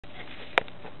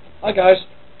Hi guys,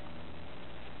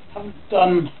 haven't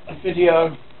done a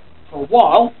video for a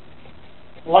while.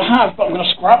 Well, I have, but I'm going to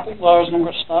scrap all those and I'm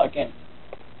going to start again.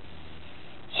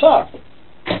 So,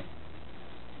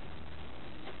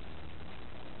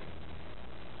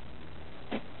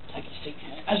 take a seat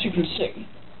here. As you can see,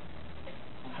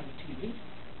 I have a TV,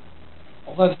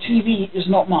 although the TV is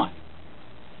not mine.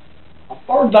 I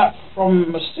borrowed that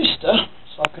from my sister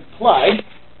so I could play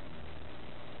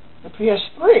the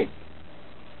PS3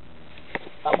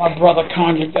 that my brother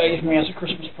kindly gave me as a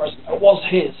Christmas present. It was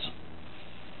his,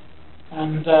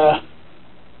 and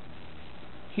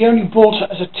he only bought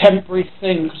it as a temporary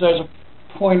thing because there was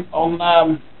a point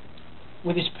on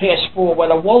with his PS4 where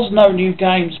there was no new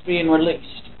games being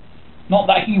released, not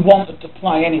that he wanted to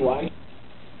play anyway,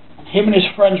 and him and his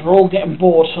friends were all getting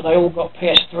bored, so they all got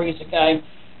PS3s again.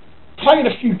 Played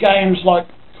a few games like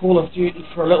Call of Duty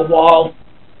for a little while,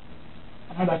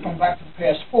 and then they've gone back to the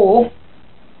PS4.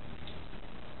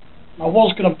 I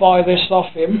was going to buy this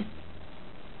off him,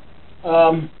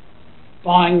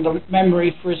 buying the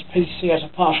memory for his PC as a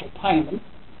partial payment.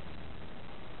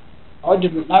 I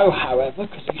didn't know, however,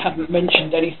 because he hadn't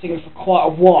mentioned anything for quite a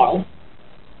while,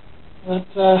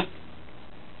 that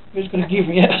he was going to give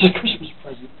me it as a Christmas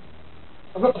present.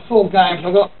 I've got the full games.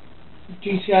 I've got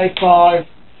GTA 5,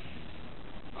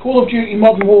 Call of Duty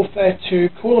Modern Warfare 2,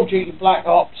 Call of Duty Black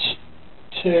Ops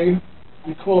 2,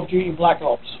 and Call of Duty Black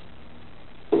Ops.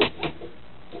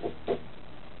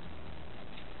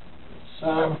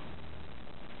 So,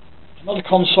 it's another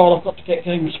console I've got to get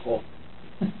games for.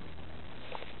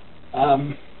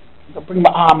 I've got to bring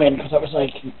my arm in because that was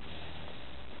aching.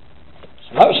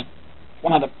 So that was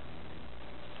one of the...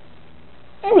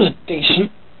 It was a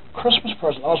decent Christmas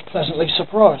present. I was pleasantly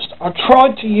surprised. I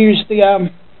tried to use the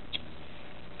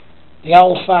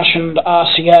old-fashioned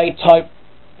RCA type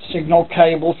signal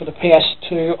cable for the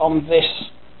PS2 on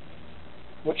this,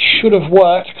 which should have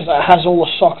worked because it has all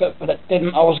the socket, but it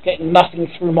didn't. I was getting nothing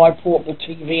through my portable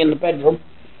TV in the bedroom.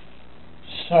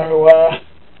 So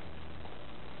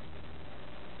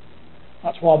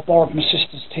that's why I borrowed my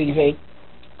sister's TV,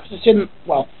 because it's in,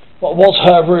 well, what was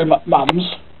her room at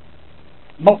Mum's,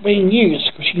 not being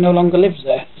used because she no longer lives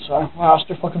there. So I asked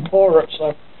her if I could borrow it.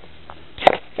 So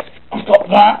I've got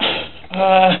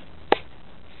that.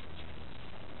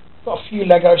 Got a few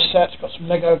Lego sets, got some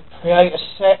Lego Creator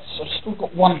sets. I've still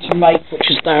got one to make, which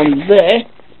is down there.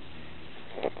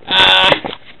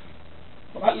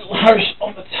 Got that little house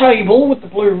on the table with the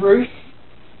blue roof.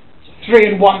 It's a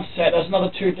 3-in-1 set. There's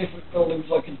another 2 different buildings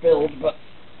I could build, but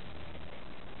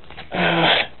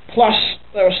plus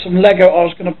there was some Lego I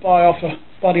was going to buy off a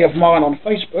buddy of mine on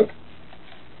Facebook,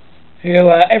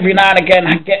 who every now and again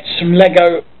gets some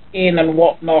Lego in and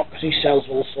whatnot, because he sells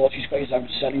all sorts. He's got his own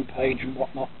selling page and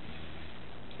whatnot.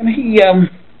 And he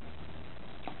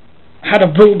had a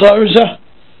bulldozer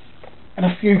and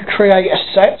a few Creator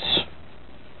sets.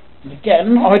 And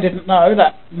again, I didn't know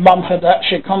that Mum had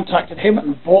actually contacted him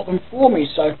and bought them for me.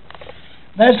 So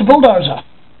there's the bulldozer.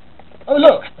 Oh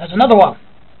look, there's another one.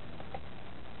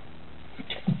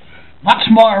 That's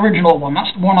my original one.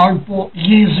 That's the one I bought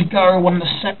years ago when the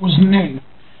set was new.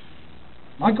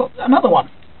 I got another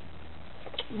one.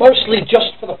 Mostly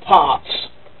just for the parts.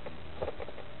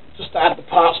 Just to add the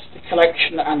parts to the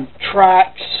collection and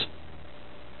tracks.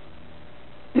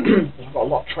 I've got a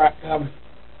lot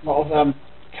of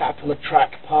Caterpillar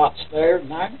track parts there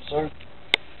now, so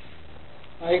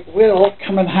they will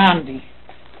come in handy.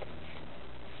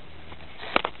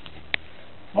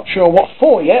 Not sure what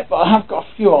for yet, but I have got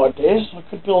a few ideas. I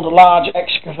could build a large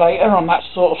excavator on that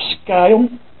sort of scale.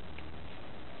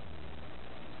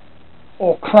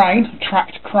 Or crane, a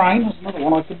tracked crane, that's another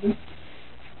one I could do.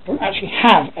 I don't actually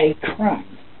have a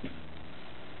crane.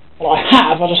 Well, I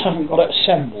have, I just haven't got it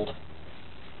assembled.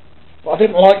 But I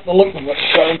didn't like the look of it,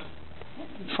 so I'm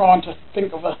trying to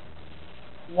think of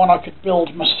one I could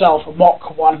build myself, a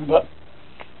mock one, but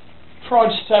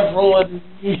tried several and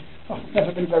I've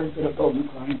never been very good at building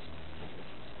cranes.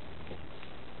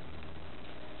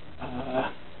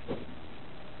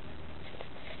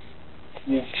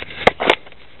 Yeah.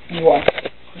 Anyway,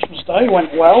 Christmas Day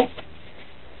went well.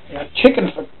 We had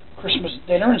chicken for Christmas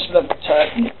dinner instead of a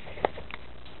turkey.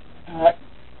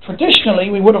 Traditionally,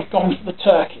 we would have gone for the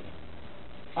turkey,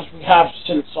 as we have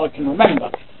since I can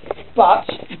remember. But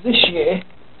this year,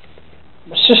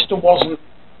 my sister wasn't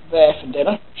there for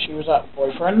dinner. She was at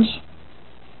boyfriend's.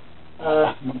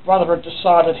 My brother had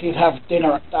decided he'd have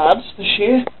dinner at Dad's this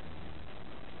year.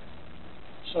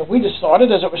 So we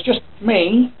decided, as it was just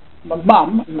me, my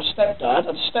mum and my stepdad,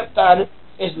 and stepdad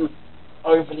isn't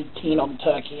overly keen on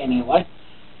turkey anyway,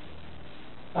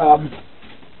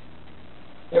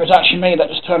 It was actually me that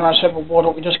just turned around and said, well, why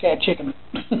don't we just get a chicken?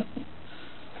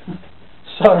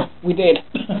 So we did.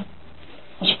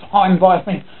 That's fine by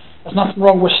me. There's nothing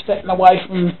wrong with stepping away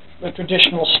from the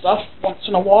traditional stuff once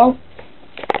in a while.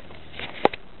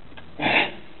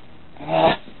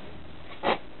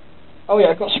 Oh yeah,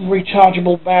 I've got some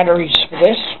rechargeable batteries for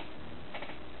this.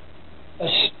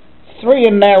 There's 3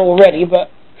 in there already, but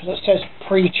because it says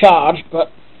pre-charged,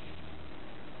 but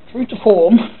true to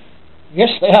form, yes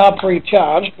they are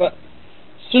pre-charged, but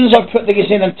as soon as I put these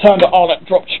in and turned it on, it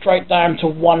dropped straight down to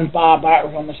 1 bar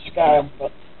battery on the scale.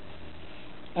 But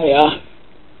there you are.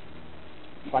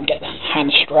 If I can get the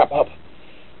hand strap up.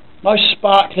 Nice,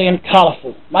 sparkly and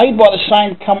colourful. Made by the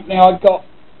same company I got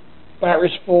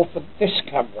batteries for this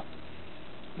camera.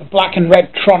 The black and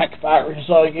red Tronic batteries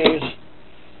I use.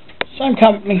 Same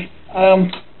company.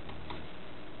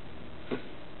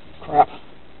 Crap.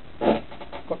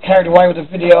 Got carried away with the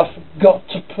video. I forgot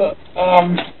to put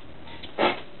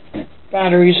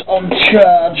batteries on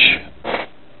charge.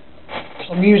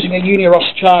 So I'm using a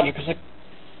Uniross charger because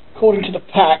according to the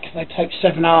pack they take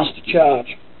 7 hours to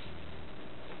charge.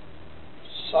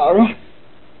 So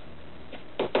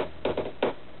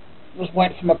just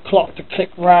wait for my clock to click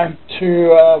round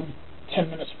to 10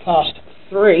 minutes past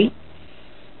 3.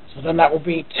 So then that will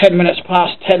be 10 minutes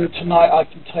past 10 tonight. I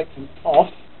can take them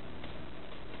off.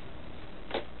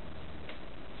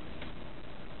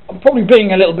 I'm probably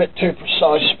being a little bit too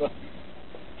precise, but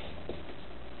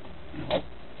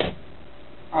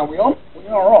are we on? We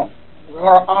are on. We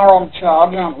are on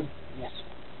charge, aren't we? Yes.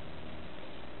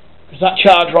 Because that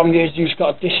charger I'm using has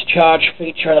got a discharge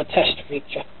feature and a test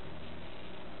feature.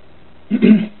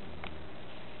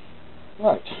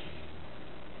 Right.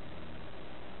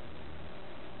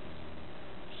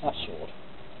 What's that sword?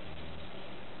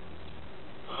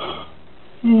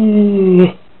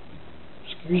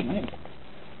 Excuse me.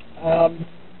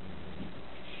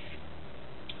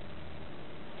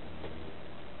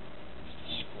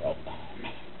 Scroll down.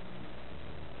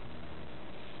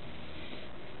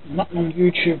 Nothing on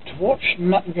YouTube to watch,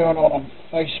 nothing going on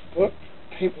Facebook.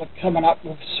 People are coming up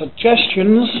with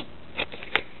suggestions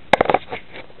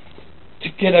to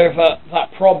get over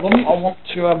that problem. I want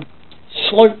to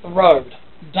slope the road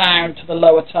down to the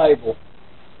lower table.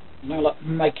 You know, like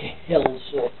make a hill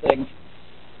sort of thing.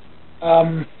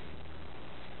 And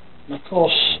of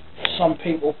course, some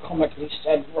people comically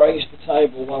said raise the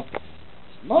table. Well,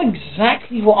 it's not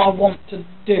exactly what I want to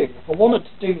do. If I wanted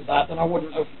to do that, then I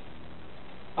wouldn't have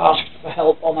asked for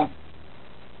help on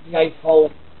the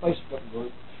AFOL Facebook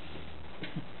group.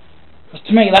 Because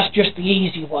to me, that's just the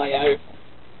easy way out.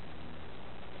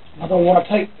 I don't want to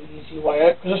take the easy way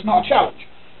out because it's not a challenge.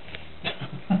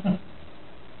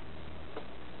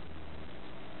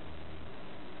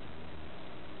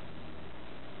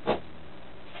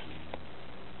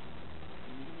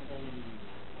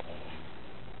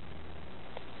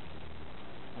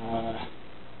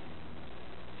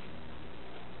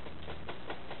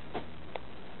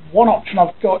 One option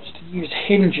I've got is to use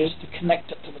hinges to connect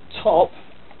it to the top,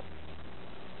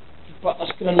 but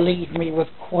that's going to leave me with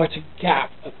quite a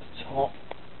gap at the top.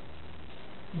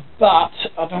 But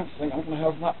I don't think I'm going to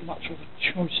have that much of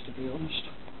a choice, to be honest.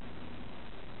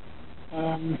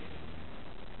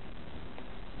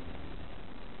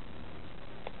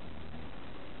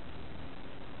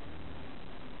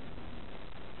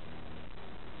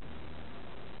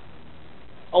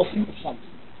 I'll think of something.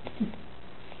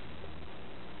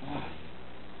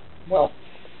 Well,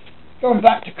 going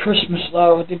back to Christmas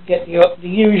though, I did get the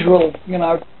usual, you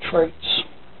know, treats,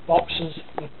 boxes,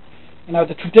 you know,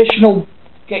 the traditional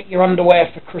get your underwear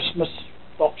for Christmas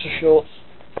boxer shorts.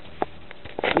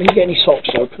 I didn't get any socks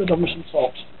though, could have done with some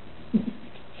socks.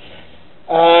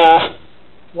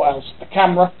 What else? A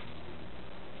camera.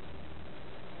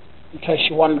 In case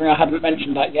you're wondering, I hadn't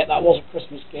mentioned that yet, that was a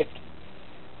Christmas gift.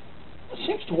 It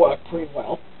seems to work pretty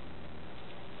well.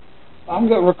 I'm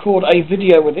going to record a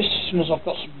video with this as soon as I've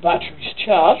got some batteries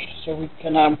charged, so we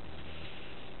can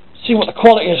see what the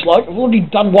quality is like. I've already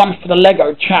done one for the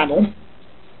Lego channel.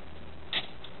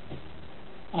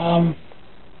 I'm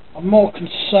more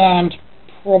concerned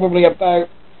probably about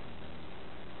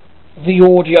the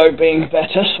audio being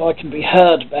better, so I can be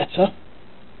heard better.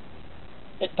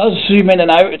 It does zoom in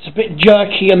and out. It's a bit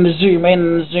jerky in the zoom in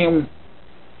and zoom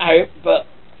out, but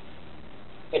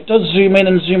it does zoom in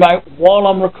and zoom out while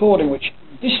I'm recording, which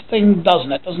this thing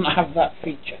doesn't. It doesn't have that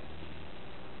feature.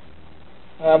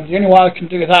 The only way I can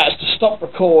do that is to stop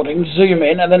recording, zoom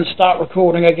in, and then start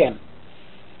recording again,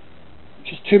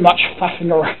 which is too much faffing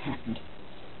around.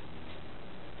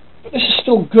 But this is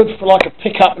still good for like a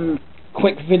pick-up and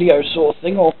quick video sort of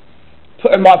thing, or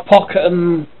put in my pocket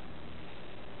and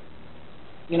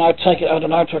you know, take it, I don't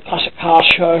know, to a classic car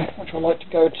show, which I like to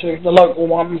go to, the local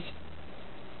ones.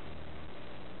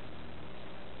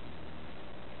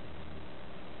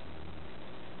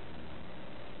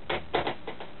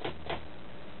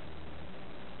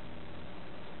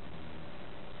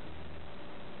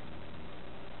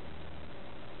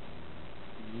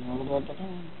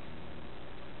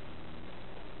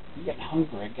 I'm getting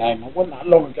hungry again. It wasn't that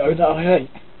long ago that I ate.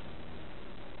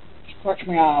 Scratch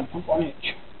my arm, I've got an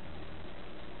itch.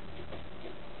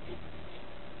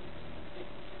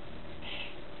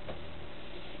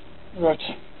 Right.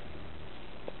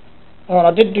 Oh, and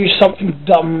I did do something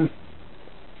dumb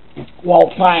while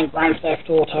playing Grand Theft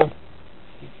Auto.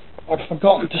 I'd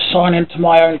forgotten to sign into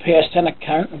my own PSN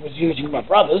account and was using my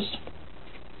brother's.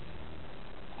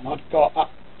 And I'd got up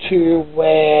to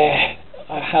where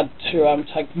I had to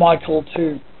take Michael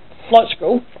to flight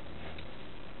school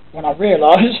when I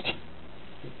realised,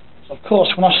 so of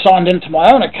course when I signed into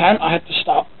my own account I had to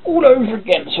start all over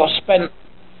again, so I spent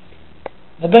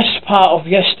the best part of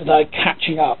yesterday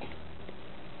catching up,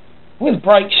 with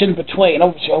breaks in between.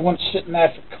 Obviously I wasn't sitting there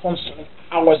for constantly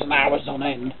hours and hours on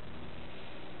end.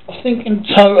 I think in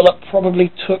total it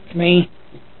probably took me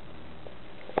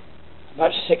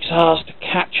about 6 hours to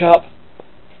catch up.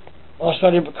 Well, that's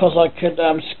only because I could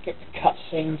skip the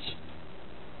cutscenes.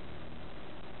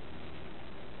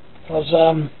 Because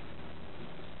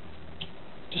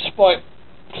despite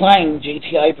playing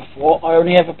GTA before, I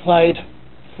only ever played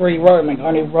free roaming. I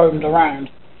only roamed around.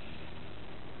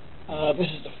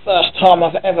 This is the first time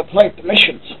I've ever played the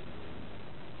missions.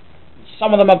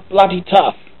 Some of them are bloody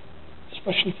tough,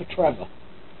 especially for Trevor.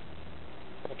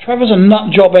 But Trevor's a nut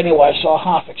job anyway, so I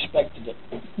half expected it.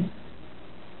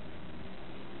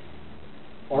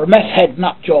 Or a meth head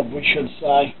nut job, we should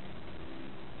say.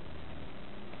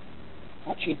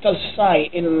 Actually, it does say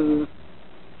in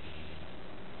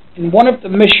one of the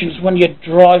missions when you're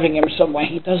driving him somewhere,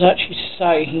 he does actually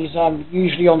say he's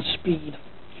usually on speed,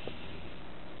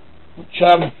 which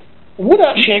would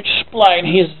actually explain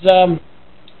his I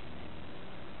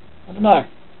don't know,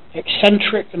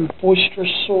 eccentric and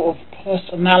boisterous sort of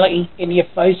personality, in your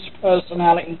face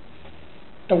personality,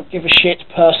 don't give a shit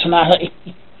personality.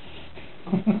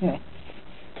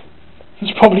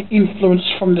 It's probably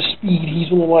influenced from the speed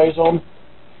he's always on.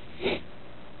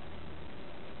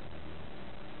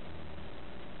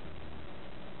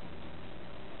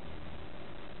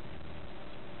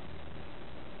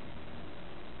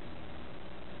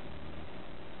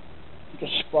 I'm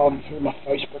just scrolling through my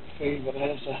Facebook feed, but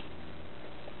there's a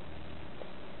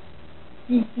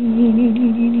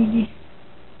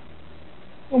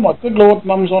oh my good lord,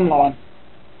 Mum's online.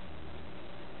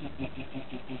 I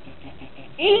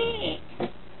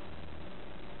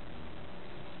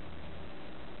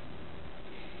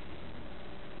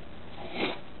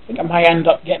think I may end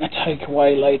up getting a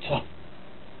takeaway later.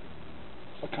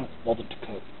 I can't bother to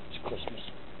cook. It's Christmas.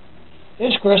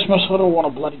 It's Christmas, I don't want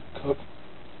to bloody cook.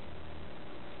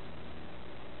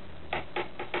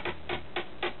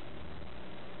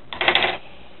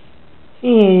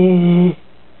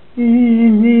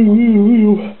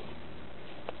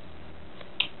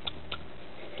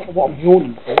 Don't know what I'm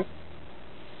yawning for.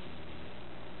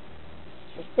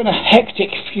 It's been a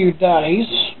hectic few days.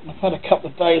 I've had a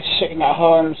couple of days sitting at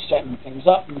home setting things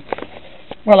up, and,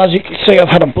 well, as you can see, I've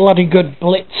had a bloody good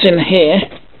blitz in here.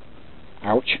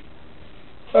 Ouch.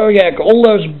 Oh yeah, got all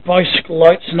those bicycle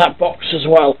lights in that box as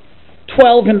well.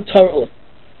 12 in total.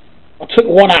 I took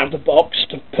one out of the box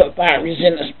to put batteries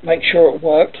in to make sure it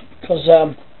worked, because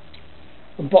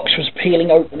the box was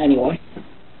peeling open anyway.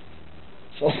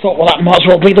 So I thought, well, that might as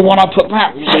well be the one I put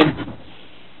batteries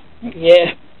in.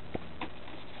 Yeah.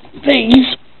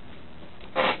 These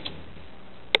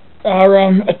are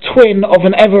a twin of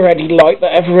an Eveready light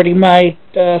that Eveready made,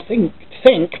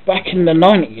 think back in the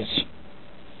 90s.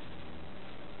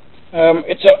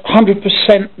 It's a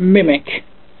 100% mimic.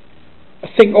 I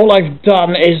think all I've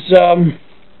done is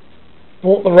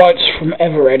bought the rights from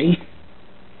Eveready,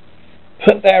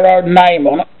 put their own name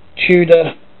on it,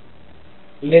 Tudor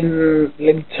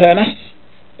Linternas.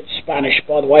 It's Spanish,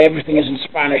 by the way. Everything is in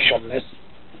Spanish on this.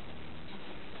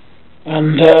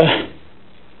 And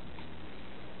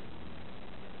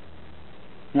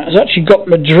it's actually got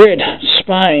Madrid,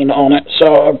 Spain on it,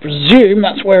 so I presume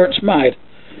that's where it's made.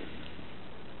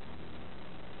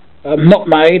 Not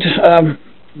made,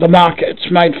 the market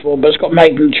it's made for, but it's got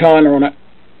made in China on it.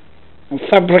 And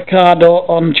fabricado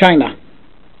on China.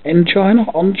 In China?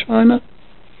 On China?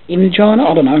 In China?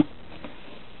 I don't know.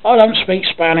 I don't speak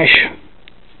Spanish.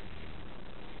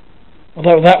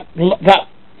 Although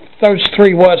those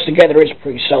three words together is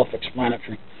pretty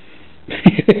self-explanatory.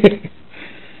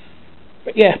 But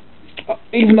But yeah,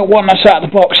 even the one that's out of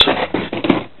the box,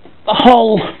 the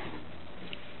whole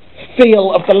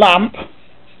feel of the lamp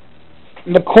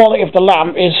and the quality of the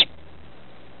lamp is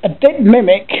a dead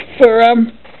mimic for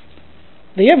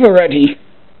the Everready.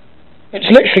 It's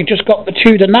literally just got the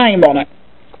Tudor name on it,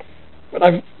 but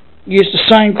I've used the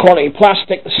same quality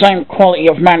plastic, the same quality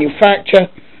of manufacture,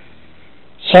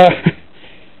 so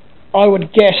I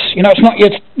would guess, you know, it's not your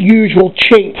usual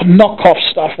cheap knockoff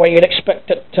stuff where you'd expect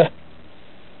it to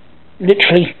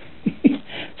literally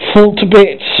fall to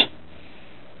bits.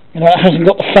 You know, it hasn't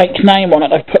got the fake name on it,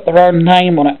 they've put their own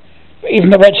name on it. But even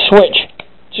the red switch,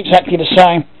 it's exactly the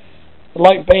same. The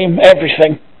light beam,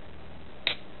 everything.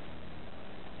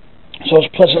 So I was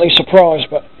pleasantly surprised,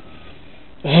 but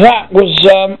that was,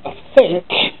 I think,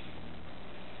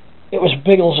 it was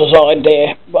Biggles'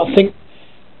 idea. But I think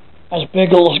as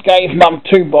Biggles gave Mum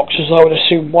 2 boxes, I would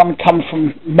assume one come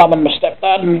from Mum and my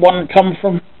stepdad and one come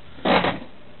from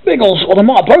Biggles, or they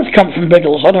might have both come from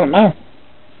Biggles, I don't know.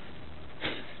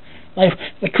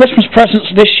 The Christmas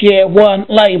presents this year weren't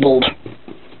labelled,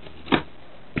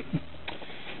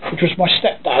 which was my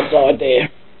stepdad's idea.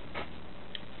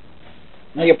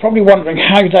 Now you're probably wondering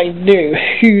how they knew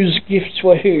whose gifts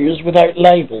were whose without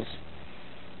labels.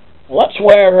 Well, that's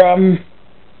where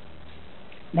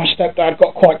my stepdad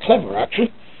got quite clever,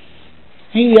 actually.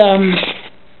 He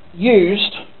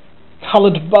used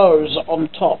coloured bows on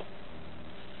top.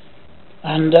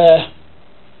 And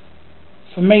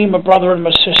for me, my brother and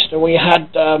my sister, we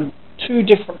had 2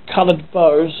 different coloured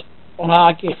bows on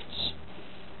our gifts.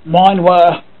 Mine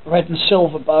were red and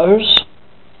silver bows.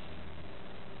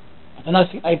 And I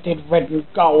think they did red and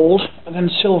gold, and then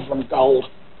silver and gold.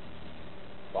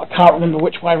 But I can't remember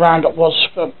which way round it was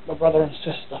for my brother and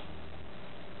sister.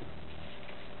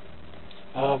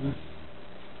 So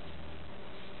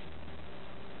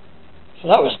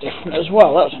that was different as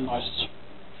well. That was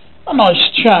a nice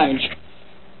change.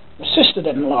 My sister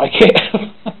didn't like it.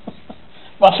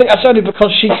 But I think that's only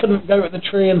because she couldn't go to the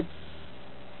tree and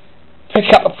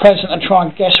pick up a present and try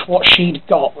and guess what she'd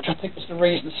got, which I think was the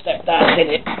reason stepdad did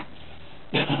it.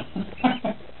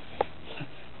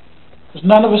 Because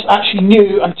none of us actually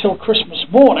knew until Christmas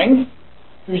morning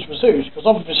whose was whose, because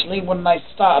obviously when they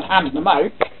started handing them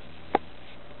out,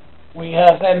 we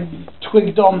then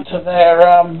cottoned on to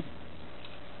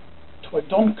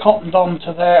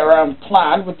their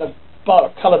plan with the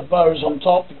coloured bows on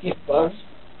top, the gift bows,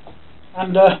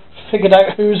 and figured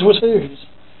out whose was whose.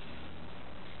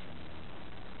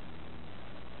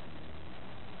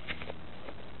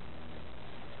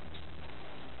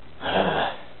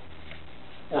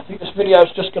 I think this video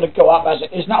is just going to go up as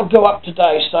it is, and that'll go up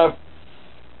today, so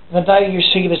the day you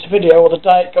see this video, or the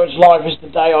day it goes live, is the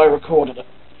day I recorded it.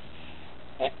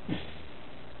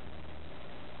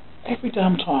 Every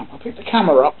damn time I pick the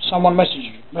camera up, someone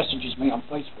messages me on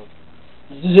Facebook.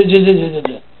 I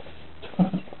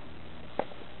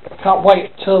can't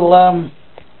wait till the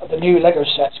new Lego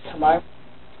sets come out. I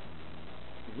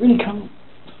really can't.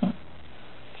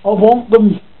 I want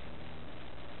them.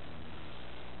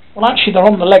 Well, actually, they're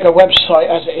on the Lego website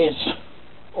as it is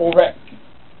already.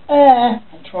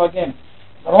 I'll try again.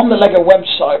 They're on the Lego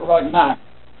website right now,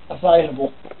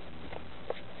 available.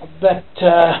 I bet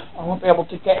I won't be able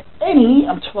to get any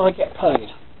until I get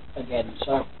paid again,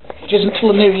 so, which isn't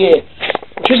until the new year,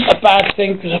 which isn't a bad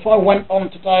thing, because if I went on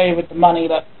today with the money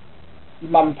that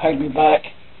Mum paid me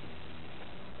back,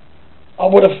 I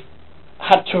would have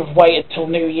had to have waited till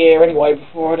New Year anyway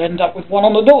before I'd end up with one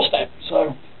on the doorstep,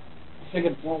 so I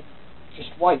figured, well,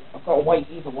 just wait. I've got to wait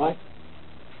either way.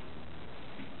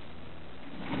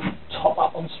 Top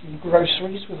up on some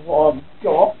groceries with what I've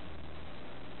got.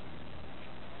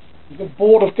 I get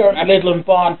bored of going to Lidl and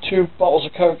buying 2 bottles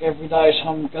of Coke every day, so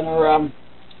I'm going to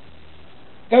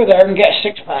go there and get a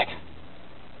 6-pack.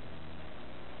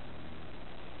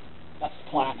 That's the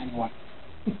plan, anyway.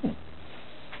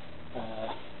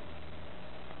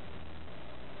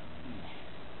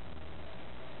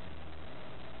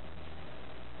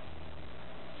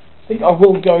 I think I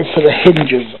will go for the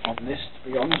hinges on this, to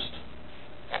be honest.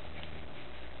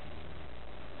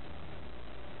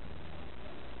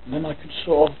 And then I could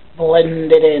sort of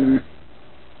blend it in.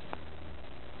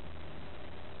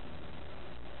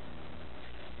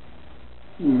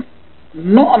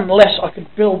 Not unless I could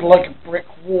build like a brick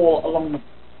wall along the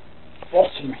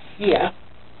bottom here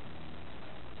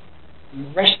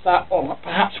and rest that on,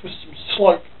 perhaps with some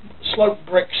slope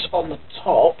bricks on the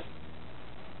top,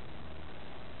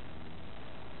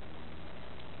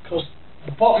 because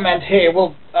the bottom end here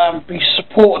will be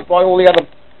supported by all the other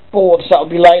boards that will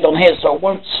be laid on here, so it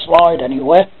won't slide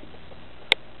anywhere,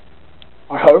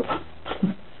 I hope.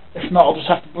 If If not, I'll just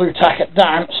have to blue tack it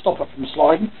down to stop it from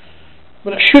sliding.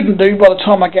 But it shouldn't do by the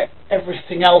time I get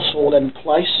everything else all in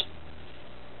place.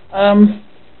 So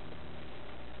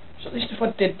at least if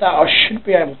I did that, I should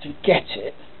be able to get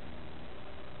it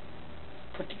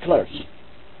pretty close.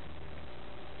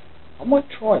 I might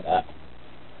try that.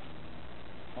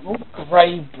 And all the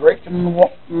grey brick and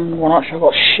what, well actually I've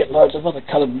got shitloads of other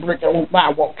coloured brick, it won't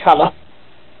matter what colour.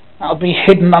 That'll be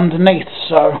hidden underneath,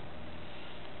 so...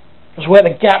 Because where the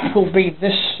gap will be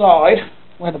this side,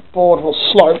 where the board will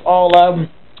slope, I'll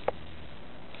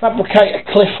fabricate a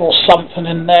cliff or something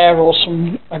in there, or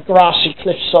a grassy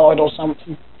cliffside or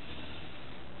something.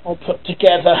 I'll put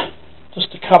together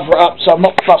just to cover it up, so I'm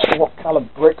not fussed with what colour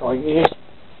brick I use.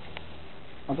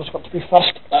 I've just got to be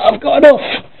fussed that I've got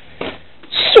enough.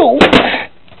 So,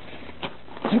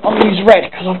 I think I'll use red,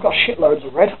 because I've got shitloads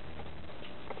of red.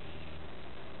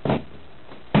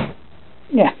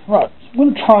 Yeah, right, so I'm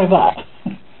going to try that.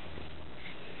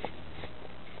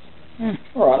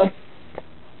 Alright then.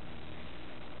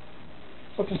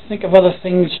 If I can think of other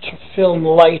things to film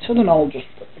later, then I'll just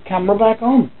put the camera back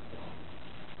on.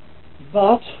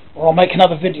 Or I'll make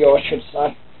another video, I should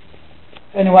say.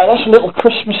 Anyway, that's a little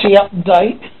Christmassy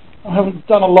update. I haven't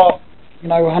done a lot, you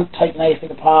know, I haven't taken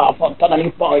anything apart, I've not done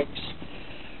any bikes.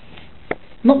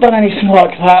 Not done anything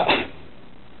like that.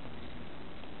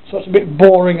 So it's a bit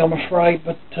boring, I'm afraid,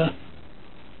 but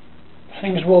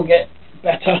things will get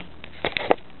better.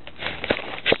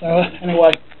 So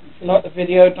anyway, if you like the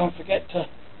video, don't forget to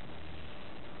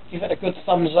give it a good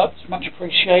thumbs up, it's much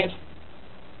appreciated.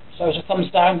 So as a thumbs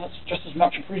down, that's just as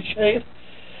much appreciated.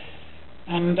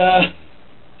 And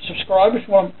subscribe if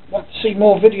you want to see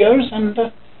more videos, and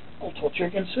I'll talk to you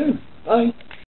again soon. Bye.